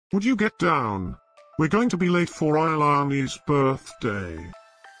Would you get down? We're going to be late for Ailani's birthday.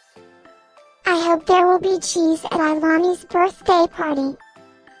 I hope there will be cheese at Ailani's birthday party.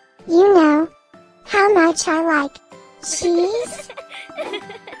 You know how much I like cheese.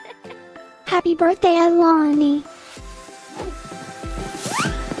 Happy birthday, Ailani.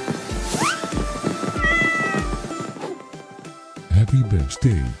 Happy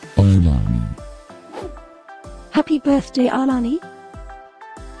birthday, Ailani. Happy birthday, Ailani.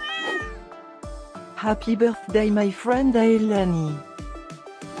 Happy birthday, my friend Ailani.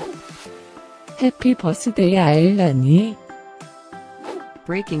 Happy birthday, Ailani.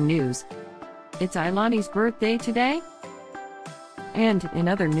 Breaking news. It's Ailani's birthday today? And in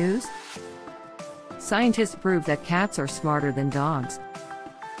other news, scientists prove that cats are smarter than dogs.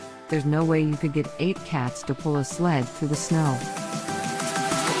 There's no way you could get 8 cats to pull a sled through the snow.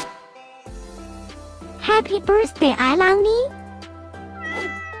 Happy birthday, Ailani.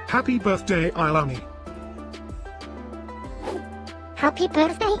 Happy birthday, Ailani. Happy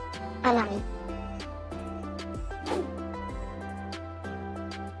birthday, Ailani.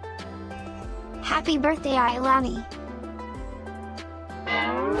 Happy birthday, Ailani.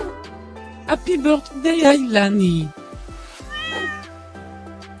 Happy birthday, Ailani.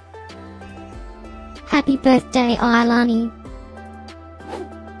 Happy birthday, Ailani.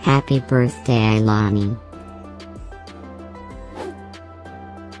 Happy birthday, Ailani.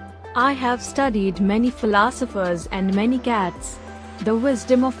 I have studied many philosophers and many cats. The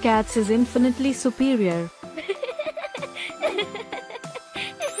wisdom of cats is infinitely superior.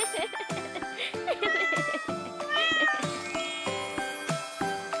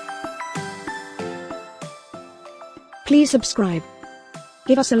 Please subscribe,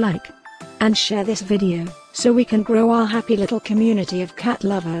 give us a like, and share this video, so we can grow our happy little community of cat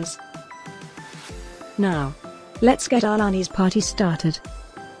lovers. Now, let's get Ailani's party started.